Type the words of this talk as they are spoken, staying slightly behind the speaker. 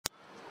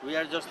We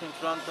are just in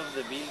front of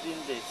the building,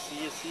 the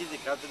CSC, the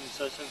Catholic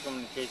Social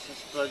Communications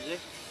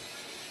Project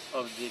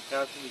of the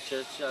Catholic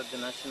Church at the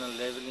national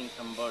level in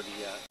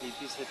Cambodia. It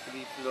is a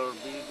 3-floor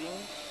building.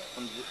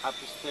 On the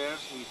upstairs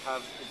we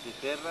have the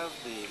terrace,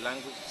 the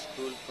language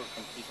school for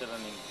computer and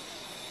English.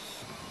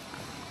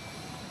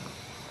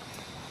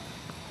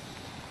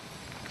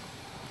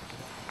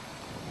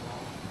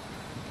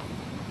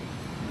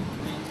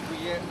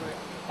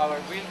 Our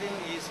building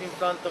is in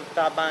front of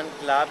Taban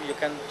Club. You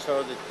can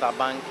show the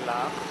Taban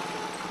Club.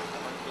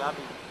 Taban Club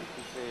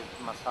is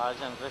a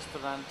massage and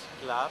restaurant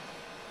club.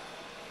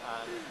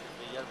 And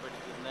they are very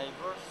good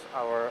neighbors.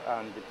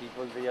 And the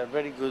people, they are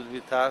very good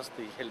with us.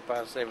 They help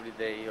us every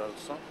day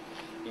also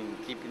in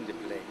keeping the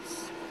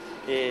place.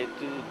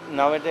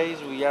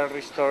 Nowadays we are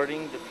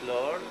restoring the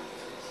floor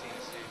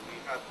since we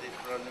had the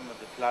problem of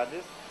the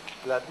flooding.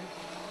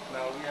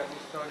 Now we are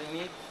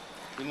restoring it.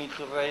 We need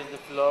to raise the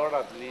floor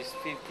at least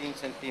 15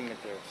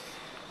 centimeters.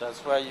 That's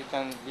why you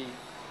can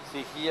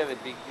see here a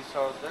big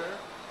disorder.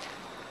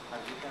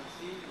 As you can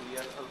see, we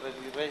are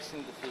already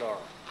raising the floor.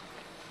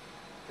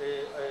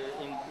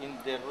 In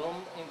the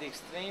room in the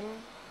extreme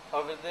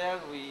over there,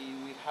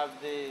 we have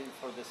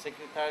for the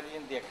secretary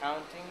and the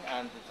accounting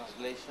and the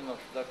translation of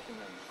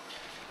documents.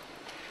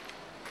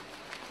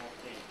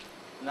 Okay.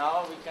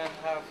 Now we can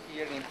have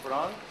here in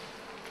front.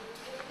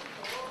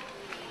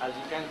 As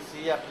you can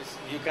see,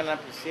 you can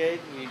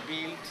appreciate,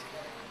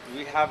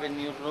 we have a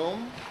new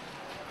room,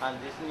 and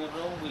this new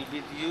room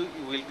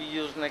will be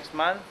used next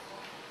month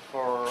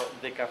for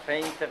the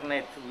cafe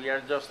internet. We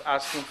are just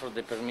asking for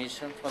the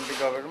permission from the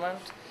government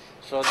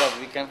so that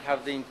we can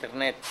have the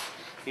internet.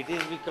 It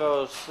is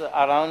because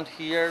around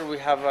here we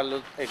have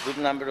a good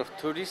number of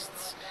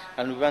tourists,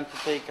 and we want to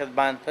take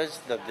advantage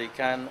that they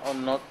can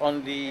not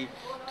only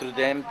through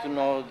them to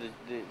know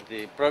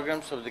the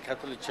programs of the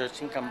Catholic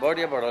Church in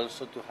Cambodia, but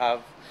also to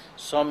have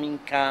some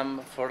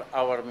income for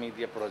our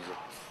media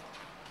projects.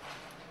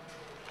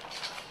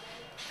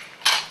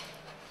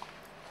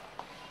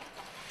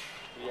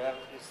 We are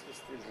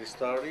still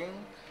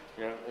restoring,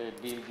 we are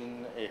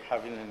building,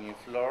 having a new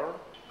floor.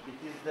 It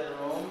is the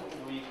room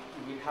we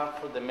have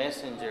for the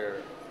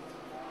messenger.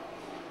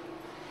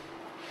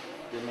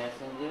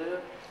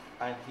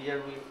 And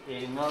here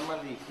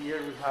normally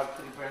here we have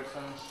 3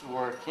 persons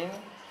working.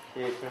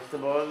 First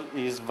of all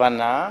is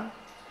Vana.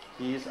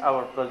 He is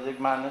our project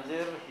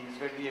manager. He is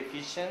very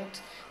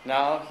efficient.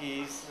 Now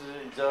he is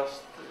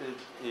just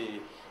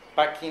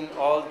packing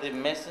all the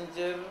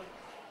messenger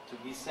to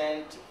be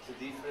sent to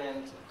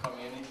different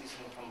communities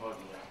in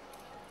Cambodia.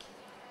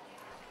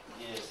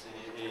 Yes,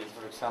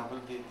 for example,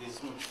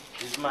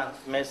 this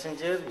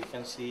messenger you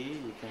can see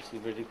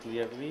very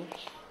clearly.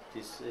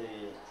 This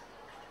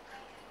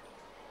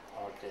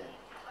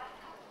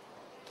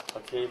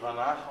okay,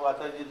 Ivana, what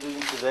are you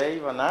doing today,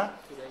 Ivana?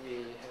 Today we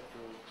have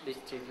to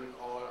distribute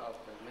all of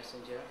the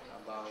messenger,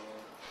 about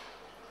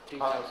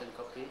 3,000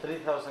 copies.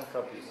 3,000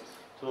 copies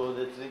to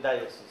the 3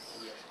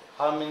 dioceses. Yes.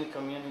 How many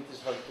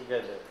communities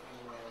altogether?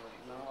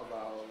 Now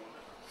about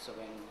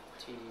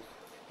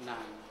 79.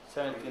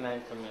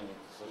 79 communities.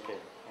 Okay,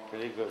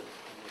 very good.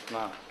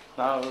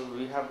 Now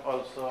we have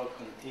also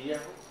Kuntia.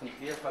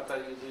 Kuntia, what are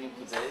you doing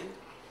today?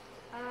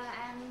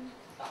 I'm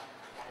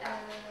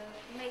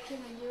making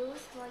a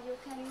news for you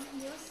can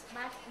use,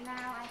 but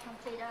now I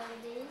complete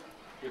already.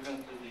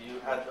 You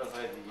had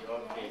already.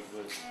 Okay, yes.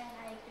 good. And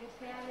I'm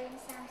preparing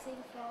something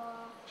for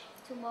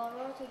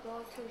tomorrow to go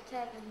to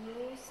take a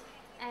news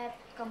at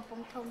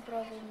Kampong Thom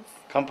province.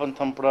 Kampong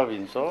Thom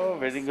province. Oh, yes.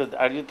 Very good.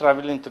 Are you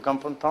traveling to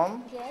Kampong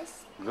Thom?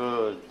 Yes.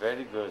 Good,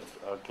 very good.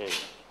 Okay.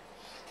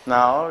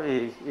 Now,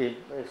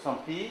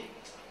 Sompi,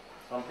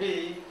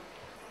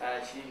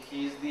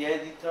 he is the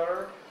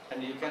editor,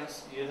 and you can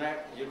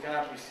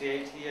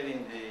appreciate here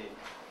in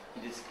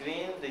the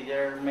screen they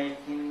are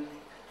making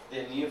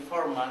the new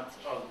format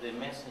of the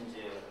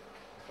messenger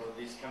for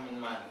this coming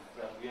month.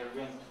 We are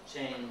going to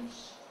change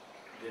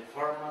the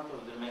format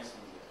of the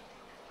messenger.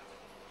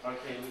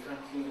 Okay, we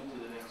continue to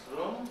the next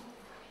room.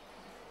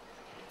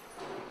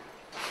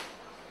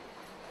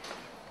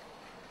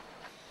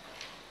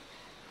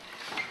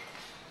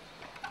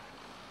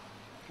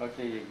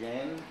 Okay,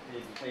 again,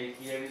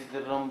 here is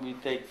the room we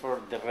take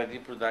for the radio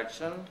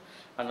production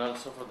and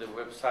also for the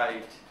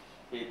website.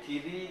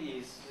 TV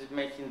is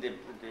making the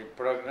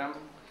program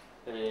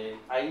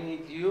I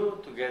Need You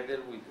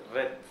together with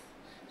Red.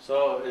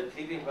 So,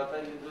 TV, what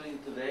are you doing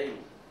today?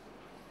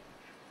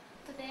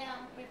 Today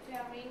I'm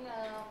preparing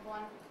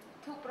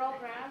 2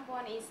 programs.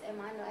 One is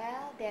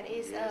Emmanuel. There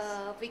is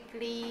a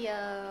weekly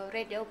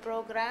radio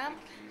program,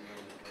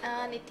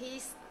 and it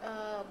is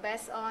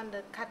based on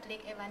the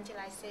Catholic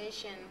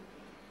evangelization.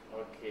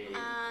 Okay.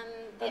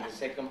 And the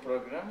second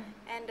program?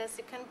 And the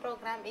second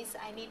program is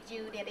I Need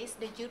You. That is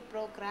the youth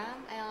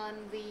program,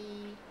 and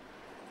we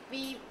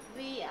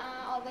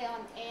are always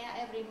on air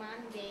every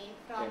Monday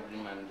from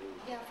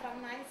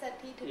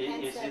 9:30 to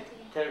 10:30. Is it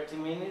 30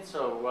 minutes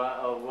or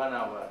 1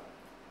 hour?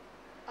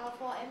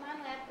 For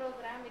Emmanuel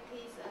program it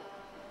is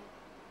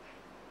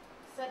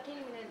 30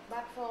 minutes,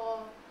 but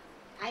for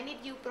I need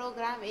you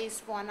program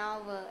is 1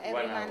 hour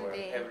every 1 hour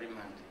Monday. every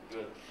Monday.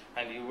 Good.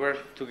 And you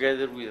work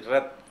together with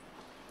Rat.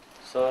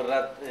 So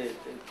Rat,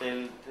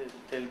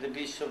 tell the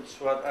bishops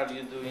what are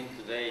you doing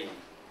today?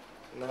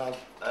 Now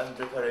I'm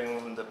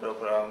preparing the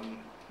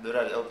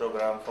radio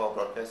program for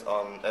broadcast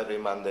on every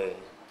Monday.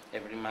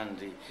 Every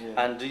Monday.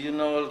 Yeah. And do you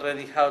know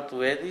already how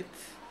to edit?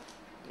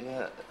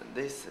 Yeah,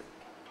 this.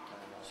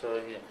 So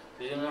yeah.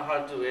 Do you know how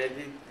to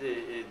edit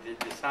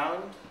the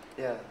sound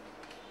Yeah.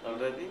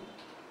 already?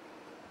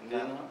 Do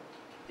you know?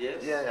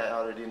 Yes? Yeah, I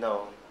already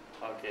know.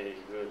 Okay,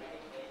 good.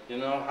 You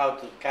know how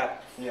to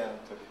cut? Yeah,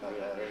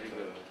 Very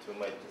good. to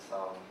make the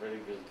sound. Very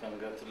good.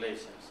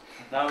 Congratulations.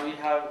 Now we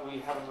have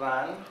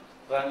Ran.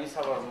 Ran is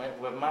our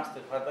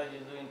webmaster. What are you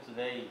doing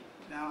today?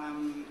 Now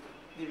I'm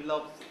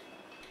develop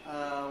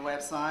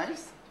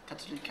websites,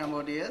 Catholic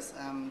Cambodia,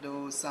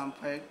 do some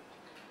page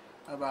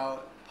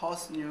about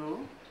post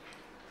new,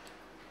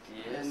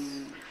 Yes.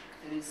 and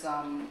it is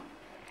some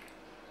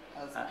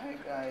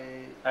aspect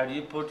Are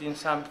you putting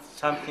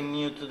something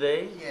new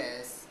today?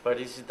 yes. What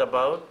is it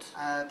about?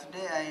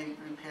 Today I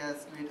prepared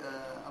with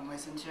a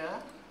messenger.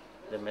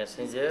 The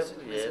messenger? Yes.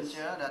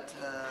 Messenger that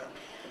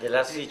The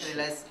last released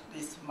issue.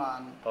 this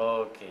month.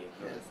 Okay,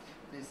 good. Yes,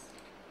 this.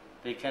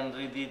 They can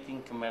read it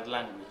in Khmer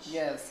language.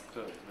 Yes.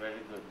 Good,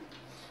 very good.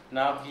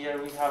 Now here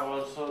we have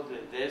also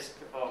the desk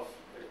of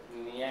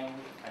Niang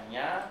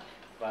Kanya,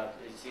 but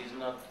she is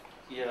not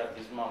here at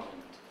this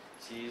moment.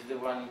 She is the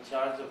one in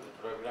charge of the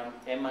program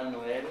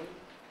Emmanuel.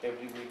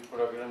 Every week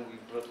program we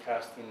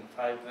broadcast in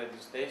 5 radio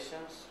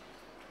stations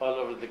all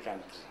over the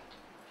country.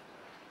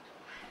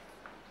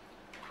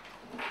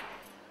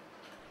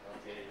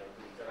 Okay,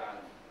 Dr. Karan.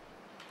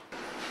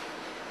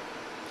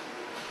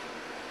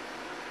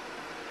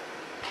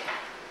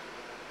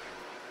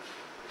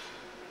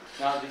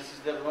 Now this is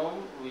the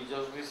room we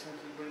just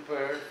recently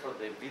prepared for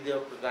the video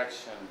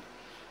production.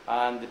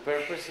 And the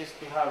purpose is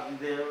to have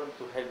video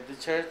to help the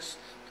church,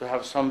 to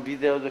have some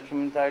video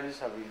documentaries,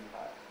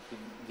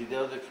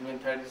 video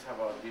documentaries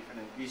about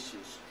different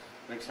issues.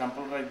 For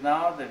example, right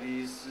now there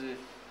is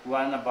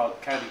one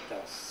about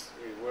Caritas,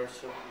 a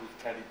workshop with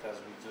Caritas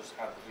we just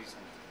had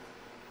recently.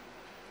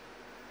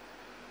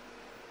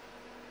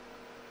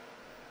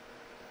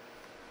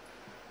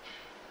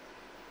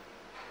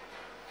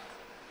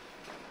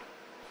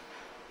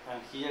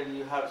 And here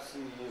you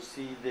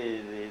see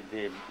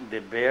the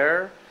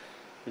bear,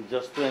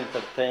 just to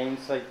entertain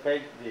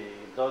Saipek, the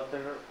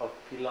daughter of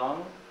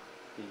Pilon,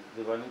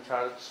 the one in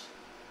charge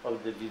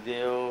of the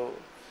video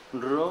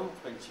room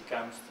when she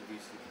comes to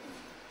visit him.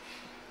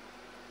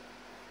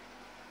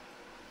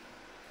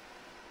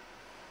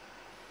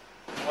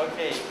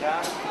 Okay,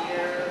 come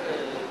here.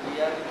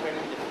 We are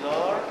repairing the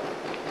floor,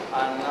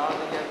 and now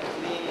we are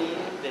cleaning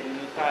the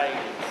new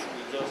tiles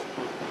we just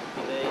put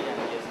today and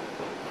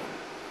yesterday.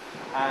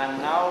 And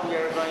now we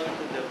are going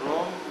to the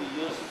room we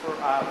use for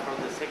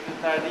the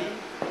secretary,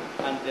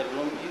 and the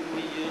room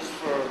we use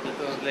for the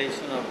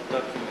translation of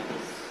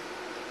documents.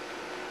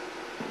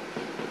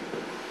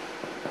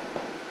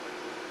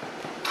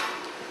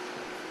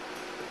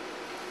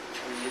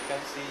 You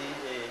can see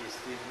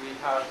we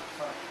have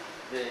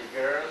the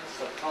girl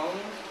Satong,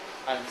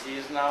 and she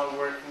is now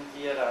working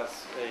here as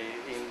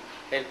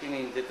helping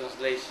in the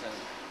translation.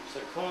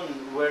 Sakun,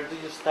 where do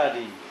you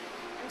study?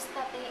 I'm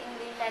studying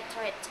English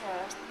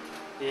literature.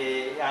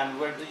 And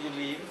where do you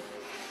live?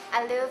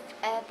 I live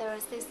at the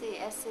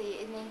CSC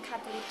Indian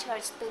Catholic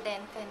Church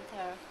Student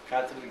Center.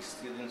 Catholic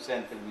Student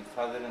Center with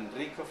Father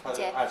Enrico,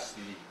 Father Yes.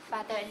 Ashley.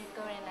 Father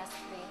Enrico and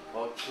Ashley.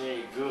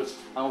 Okay, good.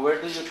 And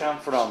where do you come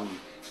from?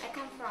 I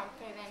come from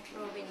Preven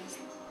Province.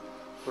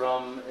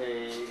 From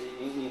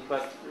in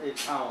what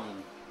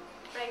town?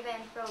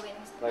 Preven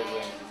Province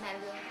Preven. and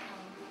Nalung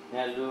town.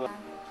 Nyalu.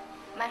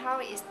 My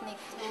house is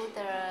next to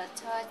the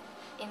church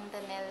in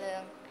the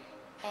Nalung.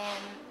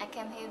 And I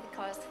came here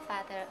because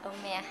Father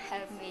Omer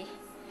helped me.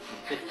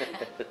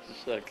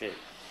 Okay.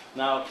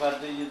 Now,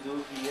 what do you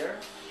do here?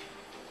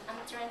 I'm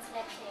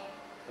translating.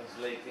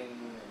 Translating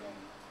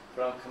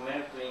from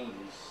Khmer to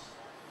English.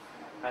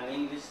 And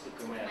English to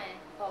Khmer.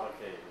 Oh.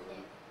 Okay,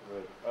 Yeah.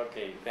 good.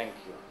 Okay, thank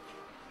you.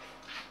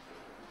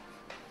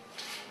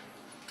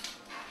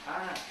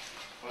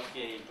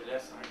 Okay,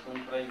 belas aku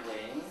try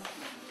when.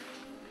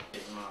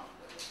 No.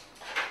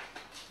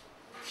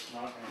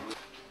 Not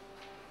English.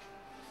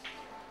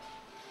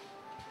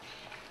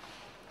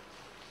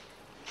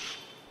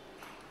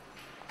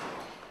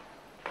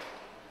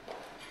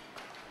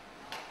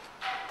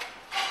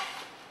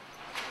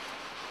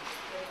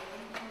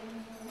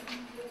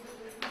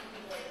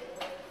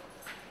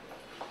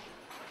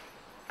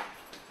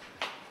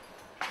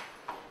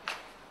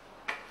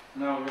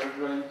 Now we are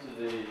going to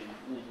the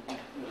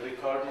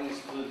recording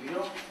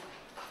studio.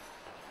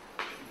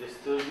 The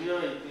studio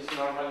it is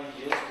normally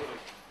used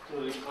to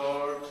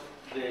record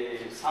the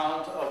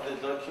sound of the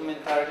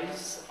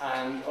documentaries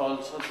and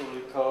also to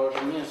record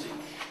music.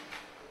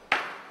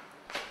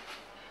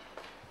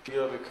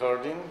 Video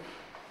recording.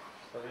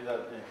 Sorry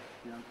that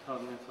the young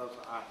told me so.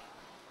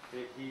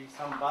 He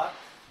some back.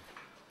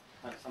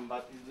 and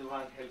somebody is the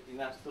one helping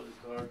us to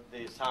record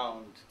the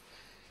sound.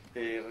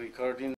 The recording